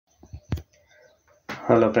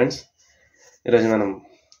Hello friends, ఈరోజు మనం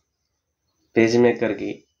page మేకర్కి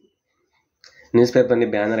news పేపర్ని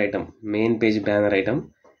banner item, main page banner item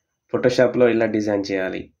ఫోటోషాప్లో ఎలా డిజైన్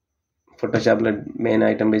చేయాలి, ఫోటోషాప్లో మెయిన్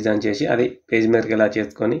ఐటమ్ డిజైన్ చేసి అది పేజ్ మేకర్కి ఎలా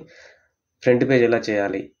చేసుకొని ఫ్రంట్ పేజ్ ఎలా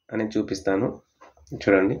చేయాలి అని చూపిస్తాను.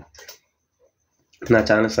 చూడండి, నా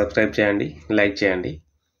ఛానల్ సబ్స్క్రైబ్ చేయండి, లైక్ చేయండి.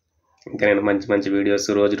 ఇంకా నేను మంచి మంచి వీడియోస్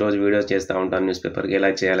రోజు వీడియోస్ చేస్తూ ఉంటాను న్యూస్ పేపర్కి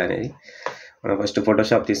ఎలా చేయాలనేది. మనం ఫస్ట్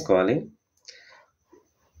ఫోటోషాప్ తీసుకోవాలి.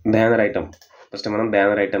 బ్యానర్ ఐటమ్ ఫస్ట్ మనం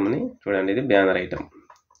బ్యానర్ ఐటమ్ని చూడండి, ఇది బ్యానర్ ఐటమ్.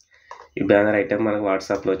 ఈ బ్యానర్ ఐటమ్ మనకు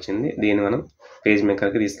వాట్సాప్లో వచ్చింది. దీన్ని మనం పేజ్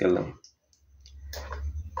మేకర్కి తీసుకెళ్దాం.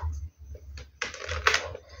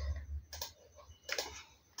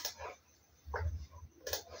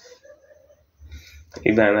 ఈ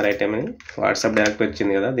బ్యానర్ ఐటమ్ని వాట్సాప్ డైరెక్ట్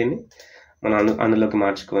వచ్చింది కదా, దీన్ని మనం అందులోకి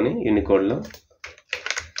మార్చుకొని యూనికోడ్లో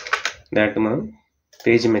డైరెక్ట్ మనం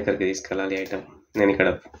పేజ్ మేకర్కి తీసుకెళ్ళాలి ఐటమ్. నేను ఇక్కడ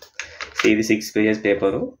ఇది 6 పేజెస్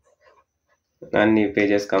పేపరు, అన్ని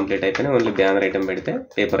పేజెస్ కంప్లీట్ అయిపోయినాయి. ఓన్లీ బ్యానర్ ఐటమ్ పెడితే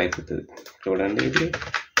పేపర్ అయిపోతుంది. చూడండి,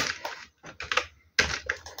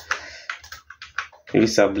 ఇవి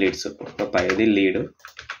సబ్ లీడ్స్, ఇది లీడ్,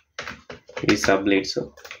 ఇవి సబ్ లీడ్స్.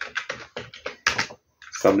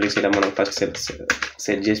 ఇలా మనం ఫస్ట్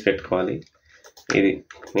సెట్ చేసి పెట్టుకోవాలి. ఇది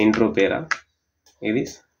ఇంట్రో పేరా, ఇది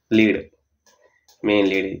లీడ్, మెయిన్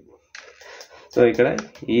లీడ్. ఇది సో ఇక్కడ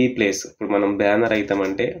ఈ ప్లేస్ ఇప్పుడు మనం బ్యానర్ ఐటమ్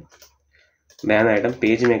అంటే బ్యానర్ ఐటమ్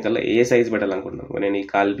పేజ్ మేకర్లో ఏ సైజు పెట్టాలనుకుంటున్నాను. నేను ఈ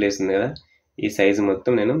ఖాళీ ప్లేస్ ఉంది కదా, ఈ సైజు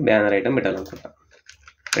మొత్తం నేను బ్యానర్ ఐటమ్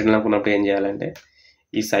పెట్టాలనుకున్నప్పుడు ఏం చేయాలంటే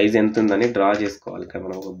ఈ సైజు ఎంత ఉందని డ్రా చేసుకోవాలి. ఇక్కడ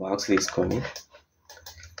మనం ఒక బాక్స్ తీసుకొని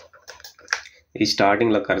ఈ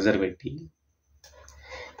స్టార్టింగ్లో కర్జర్ పెట్టి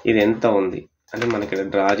ఇది ఎంత ఉంది అని మనకి ఇక్కడ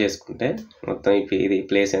డ్రా చేసుకుంటే మొత్తం ఇది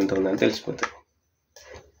ప్లేస్ ఎంత ఉందని తెలిసిపోతుంది.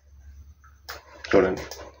 చూడండి,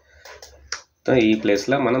 సో ఈ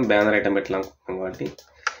ప్లేస్లో మనం బ్యానర్ ఐటమ్ పెట్టాలనుకుంటున్నాం కాబట్టి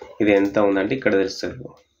ఇది ఎంత ఉందంటే ఇక్కడ తెలుస్తుంది.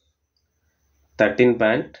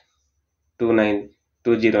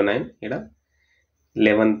 13.209, ఇక్కడ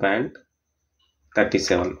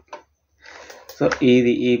 11.37. సో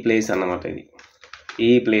ఇది ఈ ప్లేస్ అన్నమాట.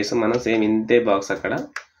 ఈ ప్లేస్ మనం సేమ్ ఇంతే బాక్స్ అక్కడ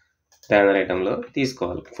బ్యానర్ ఐటంలో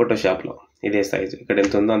తీసుకోవాలి. ఫోటోషాప్లో ఇదే సైజు, ఇక్కడ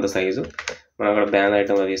ఎంత ఉందో అంత సైజు మనం అక్కడ బ్యానర్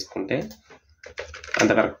ఐటంలో తీసుకుంటే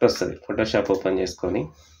అంత కరెక్ట్ వస్తుంది. ఫోటోషాప్ ఓపెన్ చేసుకొని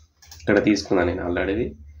ఇక్కడ తీసుకున్నాను నేను ఆల్రెడీ.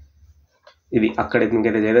 ఇది అక్కడ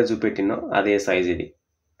ఇంకైతే ఏదో చూపెట్టినో అదే సైజ్. ఇది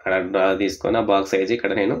అక్కడ డ్రా తీసుకొని ఆ బాక్స్ సైజ్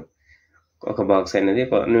ఇక్కడ నేను ఒక బాక్స్ అనేది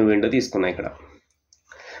న్యూ విండో తీసుకున్నా. ఇక్కడ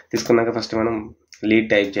తీసుకున్నాక ఫస్ట్ మనం లీడ్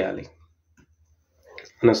టైప్ చేయాలి.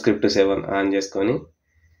 మనం స్క్రిప్ట్ 7 ఆన్ చేసుకొని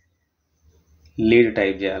లీడ్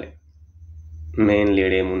టైప్ చేయాలి. మెయిన్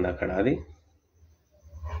లీడ్ ఏముంది అక్కడ అది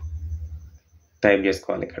టైప్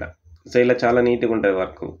చేసుకోవాలి ఇక్కడ. సో ఇలా చాలా నీట్గా ఉంటుంది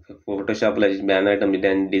వర్క్. ఫోటోషాప్లో బ్యానర్ ఐటమ్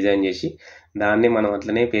డిజైన్ చేసి దాన్ని మనం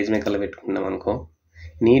అట్లనే పేజ్ మేకర్లో పెట్టుకున్నాం అనుకో,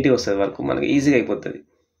 నీట్గా వస్తుంది వర్క్, మనకి ఈజీగా అయిపోతుంది.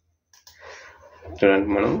 చూడండి,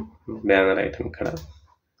 మనం బ్యానర్ ఐటమ్ ఇక్కడ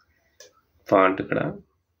ఫాంట్ ఇక్కడ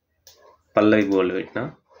పల్లవి బోల్డ్ పెట్టిన,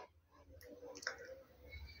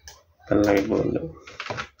 పల్లవి బోల్డ్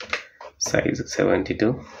సైజు 72.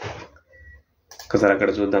 ఒకసారి అక్కడ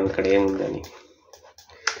చూద్దాం ఇక్కడ ఏముందని.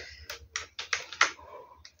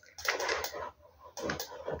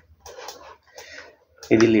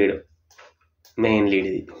 ఇది లీడ్, మెయిన్ లీడ్.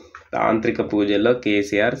 ఇది తాంత్రిక పూజల్లో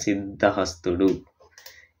కేసీఆర్ సిద్ధహస్తుడు.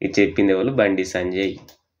 ఇది చెప్పింది వాళ్ళు బండి సంజయ్.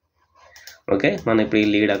 ఓకే, మనం ఇప్పుడు ఈ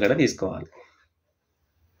లీడ్ అక్కడ తీసుకోవాలి.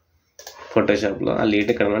 ఫోటోషాప్లో ఆ లీడ్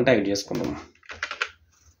ఇక్కడ మనం టైప్ చేసుకుందాం.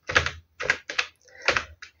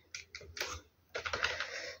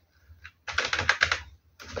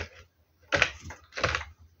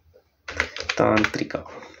 తాంత్రిక,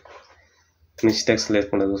 మిస్టేక్స్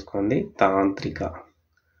లేకుండా చూసుకోండి. తాంత్రిక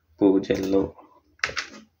పూజల్లో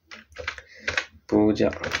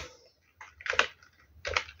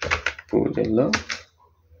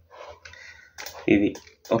ఇది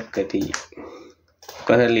ఒకసారి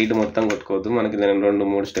లీడ్ మొత్తం కొట్టుకోవద్దు, మనకి నేను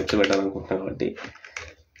 2-3 స్టెప్స్ పెట్టాలనుకుంటున్నాను కాబట్టి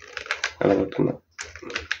అలా కొట్టుకున్నా.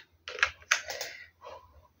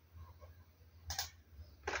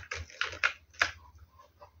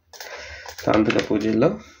 తాంత్రిక పూజల్లో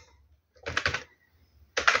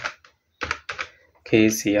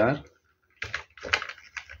కేసీఆర్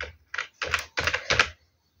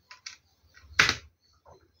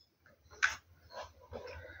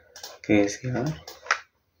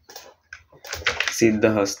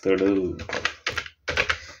సిద్ధహస్తుడు.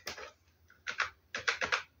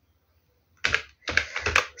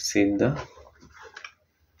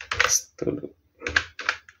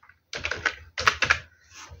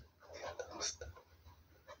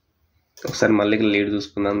 ఒకసారి మళ్ళీ లీడ్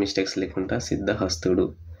చూసుకుందాం మిస్టేక్స్ లేకుండా. సిద్ధహస్తుడు,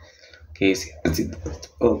 కేసీఆర్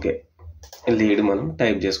సిద్ధహస్తుడు. ఓకే, లీడ్ మనం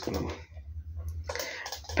టైప్ చేసుకున్నాం.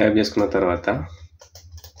 టైప్ చేసుకున్న తర్వాత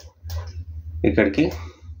ఇక్కడికి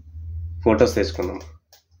ఫొటోస్ తెచ్చుకుందాం.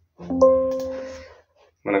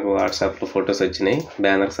 మనకు వాట్సాప్లో ఫొటోస్ వచ్చినాయి,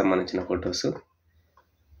 బ్యానర్కి సంబంధించిన ఫొటోస్.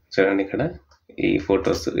 చూడండి ఇక్కడ ఈ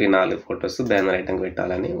ఫొటోస్, ఈ 4 ఫొటోస్ బ్యానర్ ఐటమ్కి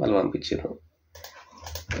పెట్టాలని వాళ్ళు పంపించారు.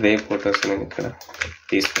 అదే ఫొటోస్ నేను ఇక్కడ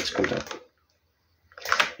తీసుకొచ్చుకుంటాను.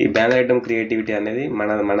 ఈ బ్యానర్ ఐటమ్ క్రియేటివిటీ అనేది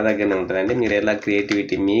మన దగ్గరనే ఉంటుందండి. మీరు ఎలా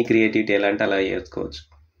మీ క్రియేటివిటీ ఎలా అంటే అలా చేసుకోవచ్చు.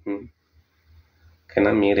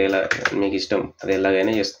 ఓకేనా, మీరు ఎలా మీకు ఇష్టం అది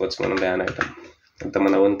ఎలాగైనా చేసుకోవచ్చు. మనం బ్యానర్ ఐటమ్ అంత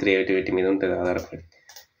మన ఓన్ క్రియేటివిటీ మీద ఉంటుంది ఆధారపడి.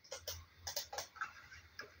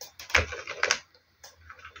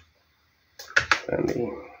 అండి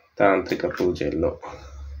తాంత్రిక పూజల్లో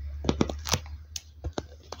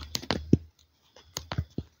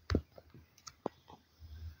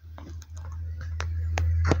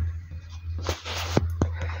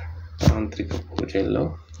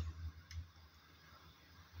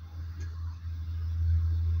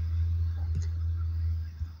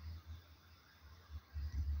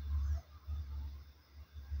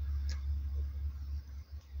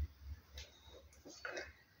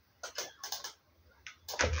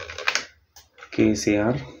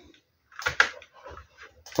కేసీఆర్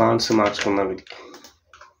ఫాంట్స్ మార్చుకున్నాం వీటికి.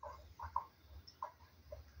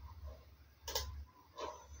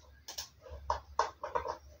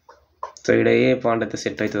 సో ఇక్కడ ఏ ఫాంట్ అయితే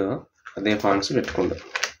సెట్ అవుతుందో అదే ఫాంట్స్ పెట్టుకుందాం.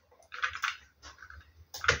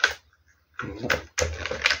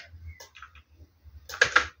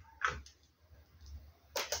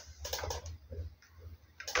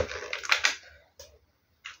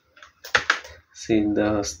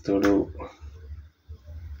 సిద్ధాస్తుడు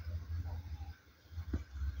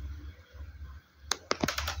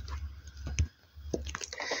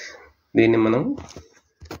దీన్ని మనం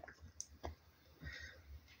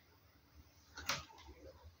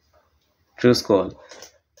చూసుకోవాలి.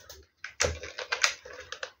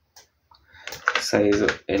 సైజు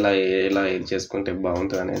ఎలా ఇది చేసుకుంటే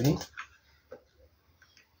బాగుంటుంది అనేది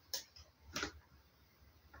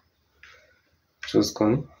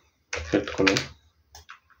చూసుకొని పెట్టుకుని.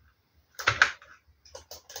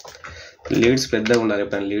 లీడ్స్ పెద్దగా ఉండాలి.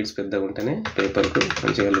 ఎప్పుడైనా లీడ్స్ పెద్దగా ఉంటేనే పేపర్కు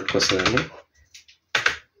మంచిగా లుక్ వస్తుందండి.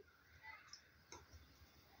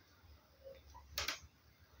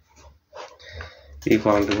 ఈ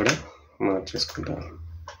ఫాంట్ కూడా మార్చేసుకుంటాను.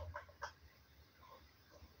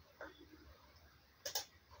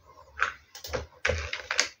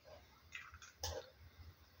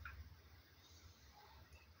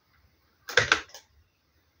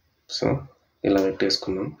 సో ఇలా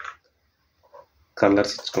పెట్టేసుకున్నాం.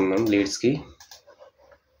 కలర్స్ ఇచ్చుకున్నాం. లీడ్స్కి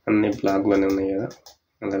అన్ని బ్లాక్లోనే ఉన్నాయి కదా,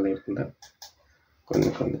 అలా లేకుండా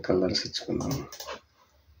కొన్ని కలర్స్ ఇచ్చుకున్నాం.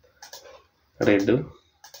 రెడ్,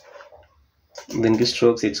 దీనికి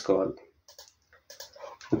స్ట్రోక్స్ ఇచ్చుకోవాలి.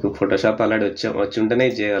 మీకు ఫోటోషాప్ ఆల్రెడీ వచ్చి ఉంటేనే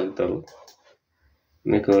చేయగలుగుతారు.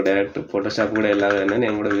 మీకు డైరెక్ట్ ఫోటోషాప్ కూడా ఎలాగైనా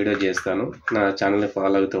నేను కూడా వీడియో చేస్తాను. నా ఛానల్ని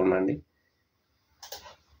ఫాలో అవుతూ ఉండండి.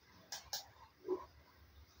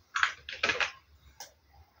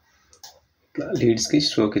 లీడ్స్కి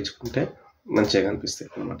స్ట్రోక్ ఇచ్చుకుంటే మంచిగా కనిపిస్తాయి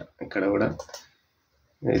అన్నమాట. ఇక్కడ కూడా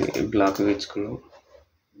బ్లాక్ ఇచ్చుకున్నాం.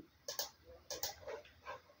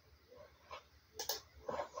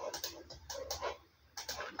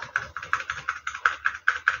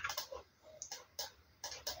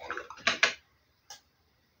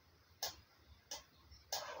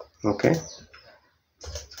 ఓకే,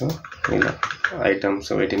 సో ఇలా ఐటమ్స్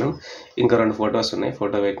పెట్టినాం. ఇంకా 2 ఫొటోస్ ఉన్నాయి.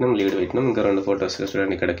 ఫోటో పెట్టినాం, లీడ్ పెట్టినాం. ఇంకా 2 ఫొటోస్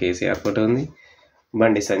చూడండి. ఇక్కడ కేసీఆర్ ఫోటో ఉంది,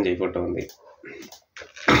 బండి సంజయ్ ఫోటో ఉంది.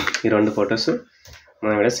 ఈ 2 ఫొటోస్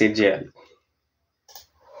మనం ఇక్కడ సెట్ చేయాలి.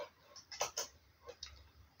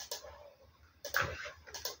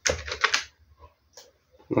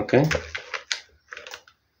 ఓకే,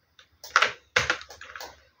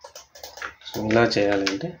 సో ఇలా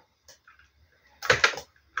చేయాలంటే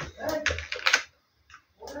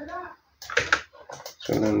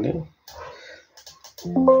చూడండి.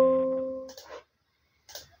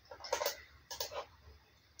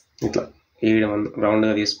 ఇట్లా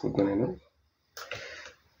రౌండ్గా తీసుకుంటున్నాను నేను.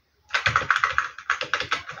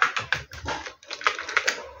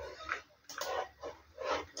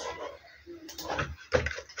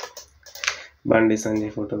 బండి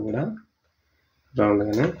సంజయ్ ఫోటో కూడా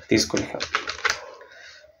రౌండ్గానే తీసుకుంటాం.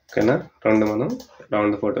 ఓకేనా, 2 మనం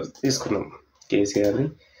రౌండ్ ఫొటోస్ తీసుకున్నాం. కేసీఆర్ది,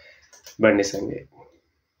 బండి సంజయ్.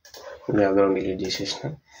 బ్యాక్గ్రౌండ్ డిలీట్ చేసేసిన.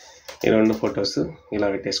 ఈ 2 ఫొటోస్ ఇలా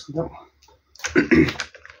పెట్టేసుకుందాం.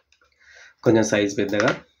 కొంచెం సైజ్ పెద్దగా.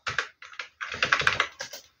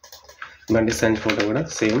 బండి సంజయ్ ఫోటో కూడా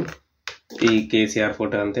సేమ్ ఈ కేసీఆర్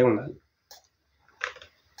ఫోటో అంతే ఉండాలి.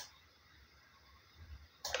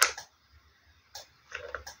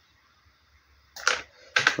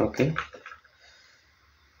 ఓకే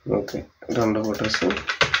ఓకే 2 ఫొటోస్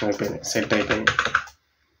అయిపోయినాయి, సెట్ అయిపోయినాయి.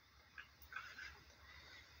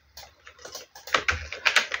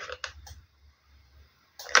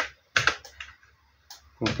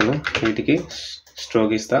 ఓకేనా, వీటికి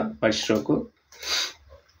స్ట్రోక్ ఇస్తా, వైట్ స్ట్రోక్.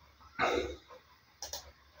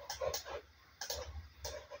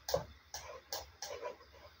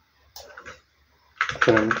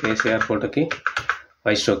 కేసీఆర్ ఫోటోకి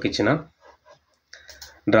వైట్ స్ట్రోక్ ఇచ్చిన,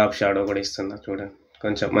 డ్రాప్ షాడో కూడా ఇస్తున్నా చూడండి,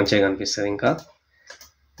 కొంచెం మంచిగా కనిపిస్తుంది. ఇంకా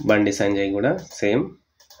బండి సంజయ్ కూడా same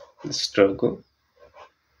stroke,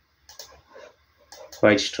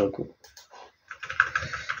 white stroke.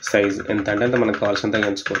 Size ఎంత అంటే అంత మనకు కావాల్సినంత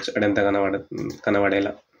ఎంచుకోవచ్చు, అక్కడ ఎంత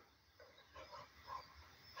కనబడేలా.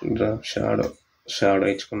 Drop shadow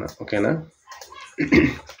ఇచ్చుకున్నా. ఓకేనా,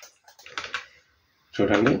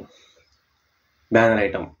 చూడండి బ్యానర్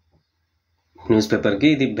ఐటమ్, న్యూస్ పేపర్కి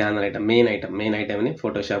ఇది బ్యానర్ ఐటమ్, మెయిన్ ఐటమ్ని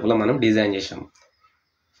ఫోటోషాప్లో మనం డిజైన్ చేసాము,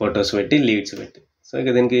 ఫొటోస్ పెట్టి లీడ్స్ పెట్టి. సో ఇక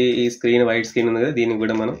దీనికి ఈ స్క్రీన్ వైట్ స్క్రీన్ ఉంది కదా, దీనికి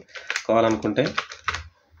కూడా మనం కావాలనుకుంటే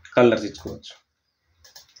కలర్స్ ఇచ్చుకోవచ్చు.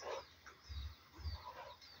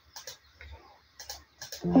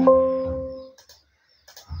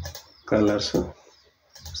 కలర్స్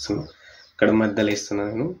ఇక్కడ మధ్యలో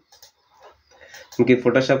ఇస్తున్నాను నేను. ఇంక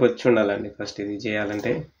ఫోటోషాప్ వచ్చి ఉండాలండి ఫస్ట్ ఇది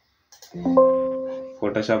చేయాలంటే.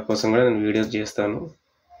 ఫోటోషాప్ కోసం కూడా నేను వీడియోస్ చేస్తాను.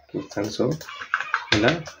 సో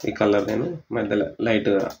ఇలా ఈ కలర్ నేను మధ్యలో లైట్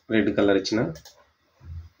రెడ్ కలర్ ఇచ్చిన,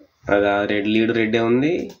 అది ఆ లీడ్ రెడ్డే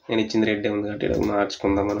ఉంది, నేను ఇచ్చింది రెడ్డే ఉంది కాబట్టి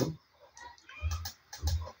మార్చుకుందాం మనం.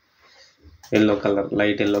 Yellow colour,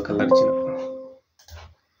 light yellow colour ఇచ్చిన.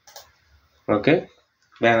 ఓకే,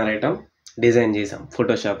 బ్యానర్ ఐటమ్ డిజైన్ చేసాం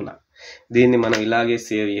ఫోటోషాప్లో. దీన్ని మనం ఇలాగే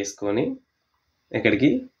సేవ్ చేసుకొని ఎక్కడికి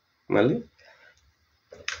మళ్ళీ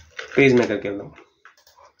పేజ్ మేకర్కి వెళ్దాం.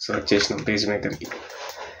 సో వచ్చేసినాం పేజ్ మేకర్కి.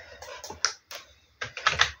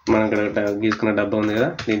 మనం ఇక్కడ గీసుకున్న డబ్బా ఉంది కదా,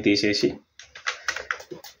 దీన్ని తీసేసి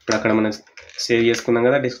ఇప్పుడు అక్కడ మనం సేవ్ చేసుకున్నాం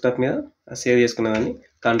కదా డెస్క్టాప్ మీద, సేవ్ చేసుకున్న దాన్ని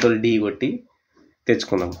Ctrl+D కొట్టి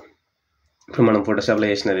తెచ్చుకుందాం. ఇప్పుడు మనం ఫోటోషాప్లో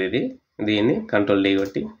చేసినది ఇది, దీన్ని Ctrl+D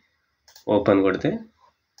కొట్టి ఓపెన్ కొడితే,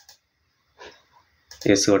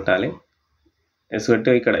 ఎస్ కొట్టాలి. ఎస్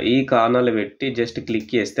కొట్టి ఇక్కడ ఈ కార్నర్లో పెట్టి జస్ట్ క్లిక్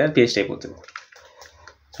చేస్తే అది పేస్ట్ అయిపోతుంది.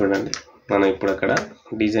 చూడండి మనం ఇప్పుడు అక్కడ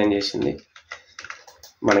డిజైన్ చేసింది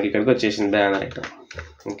మనకి ఇక్కడికి వచ్చేసింది బ్యానర్ ఐటమ్.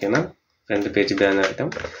 ఓకేనా, ఫ్రంట్ పేజ్ బ్యానర్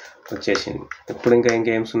ఐటమ్ వచ్చేసింది. ఇప్పుడు ఇంకా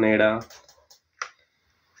ఇంకేమ్స్ ఉన్నాయి ఇక్కడ,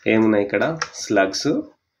 ఏమున్నాయి ఇక్కడ, స్లగ్స్,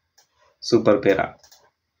 సూపర్ పేరా.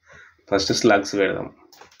 ఫస్ట్ స్లగ్స్ పెడదాం.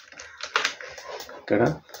 ఇక్కడ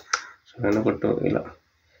చూడండి కొట్టు ఇలా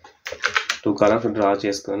 2 కాలమ్స్ డ్రా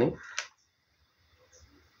చేసుకొని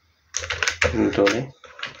ఇంట్లోనే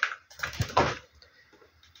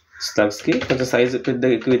స్లగ్స్కి కొంచెం సైజు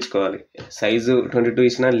పెద్దగా ఎక్కువ ఇచ్చుకోవాలి. సైజు 22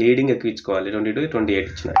 ఇచ్చిన, లీడింగ్ ఎక్కువ ఇచ్చుకోవాలి. 22, 28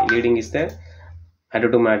 ఇచ్చిన. లీడింగ్ ఇస్తే అటు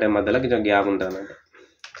టు మ్యాట్ మధ్యలో కొంచెం గ్యాప్ ఉంటుంది అన్నట్టు.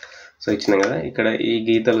 సో ఇచ్చినాం కదా, ఇక్కడ ఈ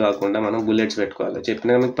గీతలు కాకుండా మనం బుల్లెట్స్ పెట్టుకోవాలి.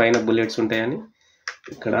 చెప్పినా మీకు పైన బుల్లెట్స్ ఉంటాయని,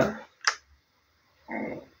 ఇక్కడ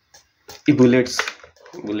ఈ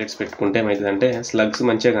బుల్లెట్స్ పెట్టుకుంటే ఏమవుతుందంటే స్లగ్స్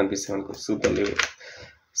మంచిగా కనిపిస్తాయి మనకు. సూపర్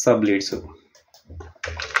సబ్ లీడ్స్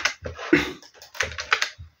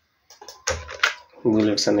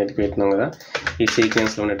బుల్లెట్స్ అన్నిటికి పెట్టినాం కదా, ఈ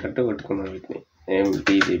సీక్వెన్స్లో ఉండేటట్టు కొట్టుకున్నాం వీటిని.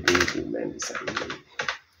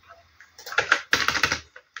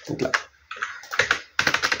 ఇట్లా.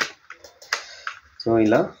 సో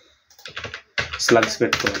ఇలా స్లగ్స్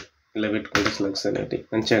పెట్టుకోవాలి. ఇలా పెట్టుకుంటే స్లగ్స్ అనేటివి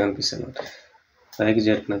మంచిగా కనిపిస్తాయి అన్నమాట. పైకి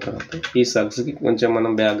జరిపిన తర్వాత ఈ స్లగ్స్కి కొంచెం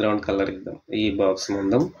మనం బ్యాక్గ్రౌండ్ కలర్ ఇద్దాం. ఈ బాక్స్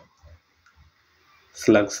మందం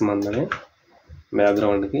స్లగ్స్ మందమే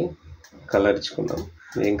బ్యాక్గ్రౌండ్కి కలర్ ఇచ్చుకుందాం.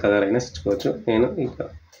 ఏం కలర్ అయినా ఇచ్చుకోవచ్చు. నేను ఇంకా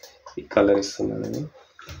ఈ కలర్ ఇస్తున్నాను. నేను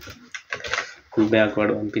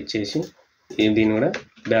బ్యాక్వర్డ్ పంపించేసి దీన్ని కూడా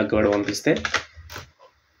బ్యాక్వర్డ్ పంపిస్తే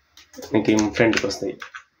మీకు ఫ్రంట్కి వస్తాయి.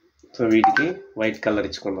 సో వీటికి వైట్ కలర్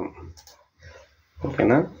ఇచ్చుకుందాం.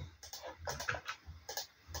 ఓకేనా,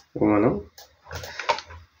 మనం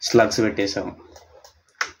స్లగ్స్ పెట్టేసాము.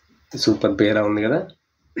 సూపర్ పేరా ఉంది కదా,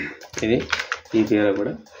 ఈ పేరా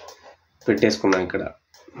కూడా పెట్టేసుకున్నాం ఇక్కడ.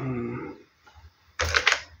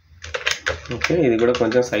 ఓకే, ఇది కూడా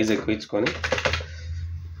కొంచెం సైజ్ ఎక్కువ ఇచ్చుకొని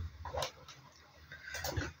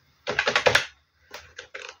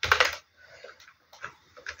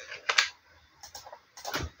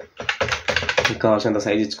కావాల్సినంత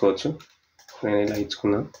సైజ్ ఇచ్చుకోవచ్చు. నేను ఇలా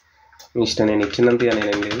ఇచ్చుకున్నాను, మీ ఇష్టం. నేను ఇచ్చినంత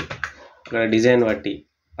నేనేం లేదు, అక్కడ డిజైన్ బట్టి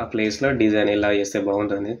ఆ ప్లేస్లో డిజైన్ ఎలా చేస్తే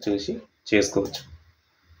బాగుంటుంది చూసి చేసుకోవచ్చు.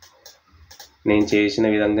 నేను చేసిన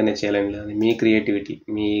విధంగానే చేయాలని లేదు, మీ క్రియేటివిటీ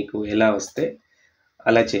మీకు ఎలా వస్తే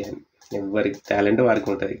అలా చేయండి. ఎవరికి టాలెంట్ వారికి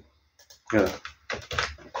ఉంటుంది కదా.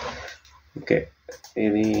 ఓకే,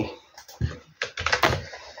 ఇది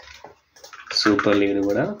సూపర్ లీడ్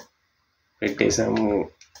కూడా పెట్టేసాము.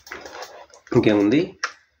 ఇంకేముంది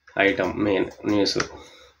ఐటమ్ మెయిన్ న్యూస్.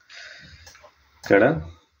 ఇక్కడ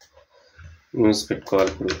న్యూస్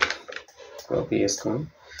పెట్టుకోవాలి. ఇప్పుడు కాపీ చేసుకొని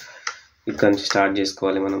ఇక్కడ నుంచి స్టార్ట్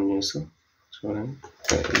చేసుకోవాలి మనం న్యూస్. చూడండి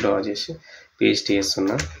డ్రా చేసి పేస్ట్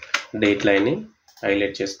చేస్తున్నా. డేట్ లైన్ని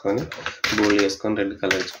హైలైట్ చేసుకొని బోల్డ్ చేసుకొని రెడ్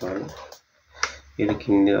కలర్ ఇచ్చుకోవాలి. ఇది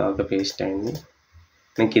కింది దాకా పేస్ట్ అయింది.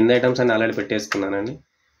 నేను కింద ఐటమ్స్ అన్ని ఆల్రెడీ పెట్టేసుకున్నానండి.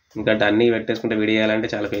 ఇంకా అన్నీ పెట్టేసుకుంటే వీడియో చేయాలంటే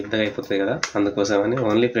చాలా పెద్దగా అయిపోతుంది కదా, అందుకోసమని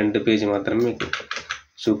ఓన్లీ ఫ్రంట్ పేజ్ మాత్రమే మీకు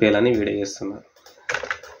చూపించాలని వీడియో చేస్తున్నాను.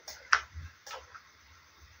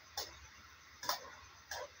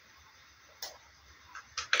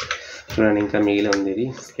 చూడండి ఇంకా మిగిలి ఉంది, ఇది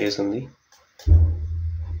స్పేస్ ఉంది.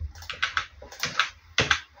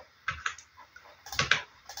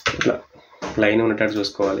 ఇట్లా లైన్ ఉన్నట్టు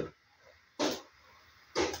చూసుకోవాలి.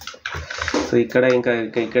 సో ఇక్కడ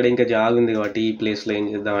ఇంకా జాగ్ ఉంది కాబట్టి ఈ ప్లేస్లో ఏం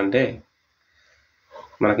చేద్దామంటే,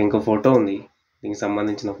 మనకి ఇంకో ఫోటో ఉంది, దీనికి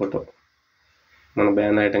సంబంధించిన ఫోటో, మన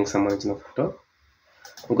బ్యానర్ ఐటమ్కి సంబంధించిన ఫోటో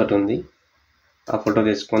ఒకటి ఉంది. ఆ ఫోటో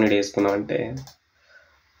తెచ్చుకొని వేసుకున్నామంటే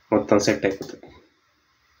మొత్తం సెట్ అయిపోతుంది.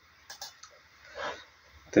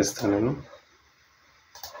 తెస్తాను నేను.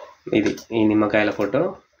 ఇది ఈ నిమ్మకాయల ఫోటో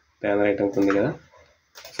బ్యానర్ ఐటమ్కి ఉంది కదా,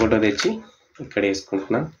 ఫోటో తెచ్చి ఇక్కడ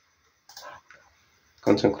వేసుకుంటున్నా.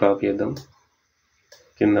 కొంచెం క్రాప్ చేద్దాం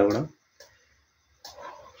కింద కూడా.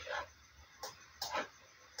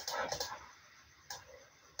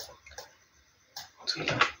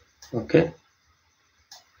 ఓకే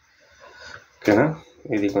ఓకేనా.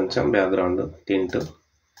 ఇది కొంచెం బ్యాక్గ్రౌండ్ టింట్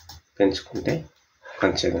పెంచుకుంటే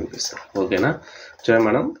మంచిగా కనిపిస్తుంది. ఓకేనా. చూడండి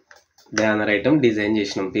మనం బ్యానర్ ఐటమ్ డిజైన్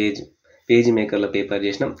చేసినాం. పేజ్ మేకర్లో పేపర్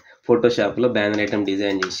చేసినాం. ఫోటోషాప్లో బ్యానర్ ఐటమ్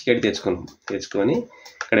డిజైన్ చేసి ఇక్కడ తెచ్చుకొని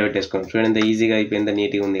ఇక్కడ పెట్టేసుకున్నాం. చూడండి ఎంత ఈజీగా అయిపోయిందో,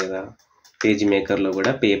 నీట్గా ఉంది కదా. పేజ్ మేకర్లో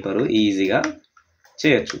కూడా పేపరు ఈజీగా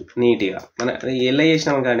చేయొచ్చు నీట్గా. మన ఎలా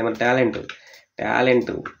చేసినాం కానీ మన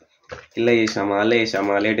టాలెంట్ ఇలా చేసామా అలా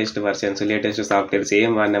చేసామా, లేటెస్ట్ వర్షన్స్ లేటెస్ట్ సాఫ్ట్వేర్స్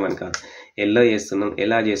ఏం వాడినామని కాదు, ఎలా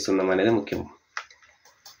చేస్తున్నాం అనేది ముఖ్యం.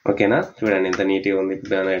 ఓకేనా. చూడండి ఎంత నీట్గా ఉంది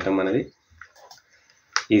బ్యానర్ ఐటమ్ అనేది.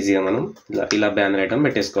 ఈజీగా మనం ఇలా బ్యానర్ ఐటమ్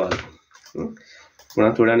పెట్టేసుకోవాలి.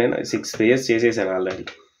 మనం చూడండి నేను 6 పేజెస్ చేసేసాను ఆల్రెడీ.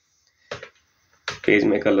 పేజ్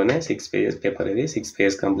మేకర్లోనే 6 పేజెస్ పేపర్, ఇది 6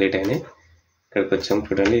 పేజెస్ కంప్లీట్ అయినాయి. ఇక్కడికి వచ్చాం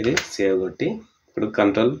చూడండి, ఇది సేవ్ కొట్టి ఇప్పుడు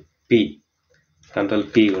కంట్రోల్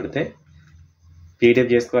పి కొడితే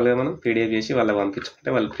పీడిఎఫ్ చేసుకోవాలి కదా మనం. పీడిఎఫ్ చేసి వాళ్ళకి పంపించుకుంటే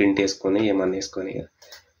వాళ్ళు ప్రింట్ వేసుకొని ఏమన్నా వేసుకొని.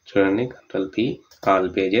 చూడండి control P, all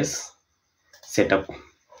pages, setup,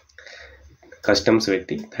 customs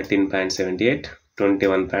పెట్టి 13.78,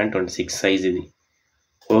 21.26 సైజ్ ఇది.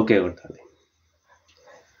 ఓకే కొట్టాలి.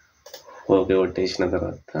 ఓకే కొట్టేసిన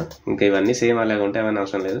తర్వాత ఇంకా ఇవన్నీ సేమ్ అలాగే ఉంటాయి, అవన్నీ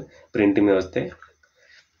అవసరం లేదు. ప్రింట్ మీద వస్తే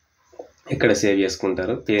ఇక్కడ సేవ్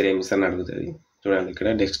చేసుకుంటారు. పేరు ఏమి ఇస్తారని అడుగుతుంది. చూడండి ఇక్కడ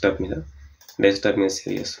డెస్క్టాప్ మీద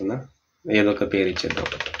సేవ్ చేస్తున్నా. ఏదో ఒక పేరు ఇచ్చేద్దాం,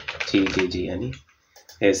 జీజీ అని.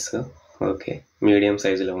 ఎస్. ఓకే. మీడియం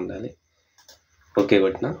సైజులో ఉండాలి. ఓకే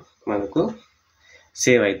కొట్టిన మనకు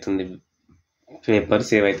సేవ్ అవుతుంది, పేపర్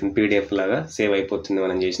సేవ్ అవుతుంది. పీడిఎఫ్ లాగా సేవ్ అయిపోతుంది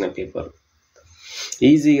మనం చేసిన పేపర్.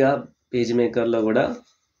 ఈజీగా పేజ్ మేకర్లో కూడా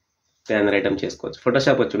బ్యానర్ ఐటమ్ చేసుకోవచ్చు.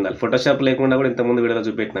 ఫోటోషాప్ వచ్చి ఉండాలి. ఫోటోషాప్ లేకుండా కూడా ఇంతకుముందు వీడియోలో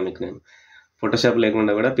చూపెట్టినా మీకు నేను. ఫోటోషాప్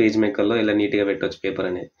లేకుండా కూడా పేజ్ మేకర్లో ఇలా నీట్గా పెట్టవచ్చు పేపర్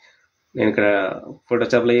అనేది. నేను ఇక్కడ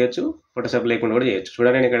ఫోటోషాప్లో చేయొచ్చు, ఫోటోషాప్ లేకుండా కూడా చేయొచ్చు.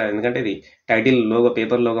 చూడండి నేను ఇక్కడ, ఎందుకంటే ఇది title logo,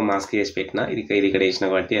 paper logo mask చేసి పెట్టిన. ఇది ఇక్కడ వేసిన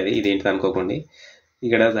కాబట్టి ఇది ఏంటిది అనుకోకండి.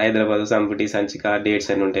 ఇక్కడ హైదరాబాద్, సంపుటి, సంచిక, డేట్స్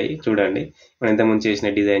అన్నీ ఉంటాయి. చూడండి మనం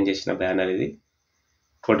ఇంతకుముందు డిజైన్ చేసిన బ్యానర్ ఇది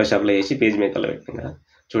ఫోటోషాప్లో వేసి పేజ్ మేకర్లో పెట్టిన కదా.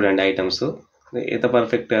 చూడండి ఐటమ్స్ ఎంత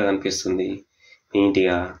పర్ఫెక్ట్గా కనిపిస్తుంది,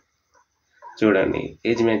 నీట్గా. చూడండి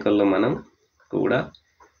పేజ్ మేకర్లో మనం కూడా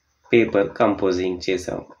పేపర్ కంపోజింగ్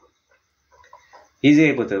చేసాము. ఈజీ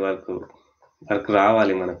అయిపోతుంది. వర్క్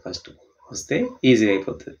రావాలి మనకు, ఫస్ట్ వస్తే ఈజీగా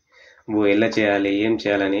అయిపోతుంది. ఎలా చేయాలి, ఏం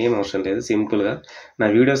చేయాలని ఏం అవసరం లేదు. సింపుల్గా నా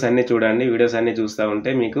వీడియోస్ అన్నీ చూడండి. వీడియోస్ అన్నీ చూస్తూ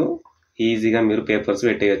ఉంటే మీకు ఈజీగా మీరు పేపర్స్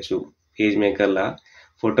పెట్టేయచ్చు. పేజ్ మేకర్లో,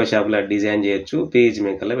 ఫోటోషాప్లో డిజైన్ చేయొచ్చు, పేజ్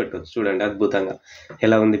మేకర్లో పెట్టవచ్చు. చూడండి అద్భుతంగా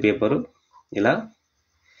ఎలా ఉంది పేపరు. ఇలా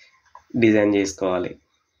డిజైన్ చేసుకోవాలి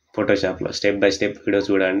ఫోటోషాప్లో. స్టెప్ బై స్టెప్ వీడియో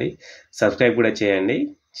చూడండి. సబ్స్క్రైబ్ కూడా చేయండి,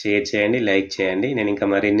 షేర్ చేయండి, లైక్ చేయండి. నేను ఇంకా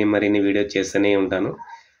మరిన్ని వీడియోస్ చేస్తూనే ఉంటాను.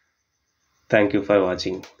 Thank you for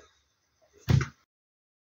watching.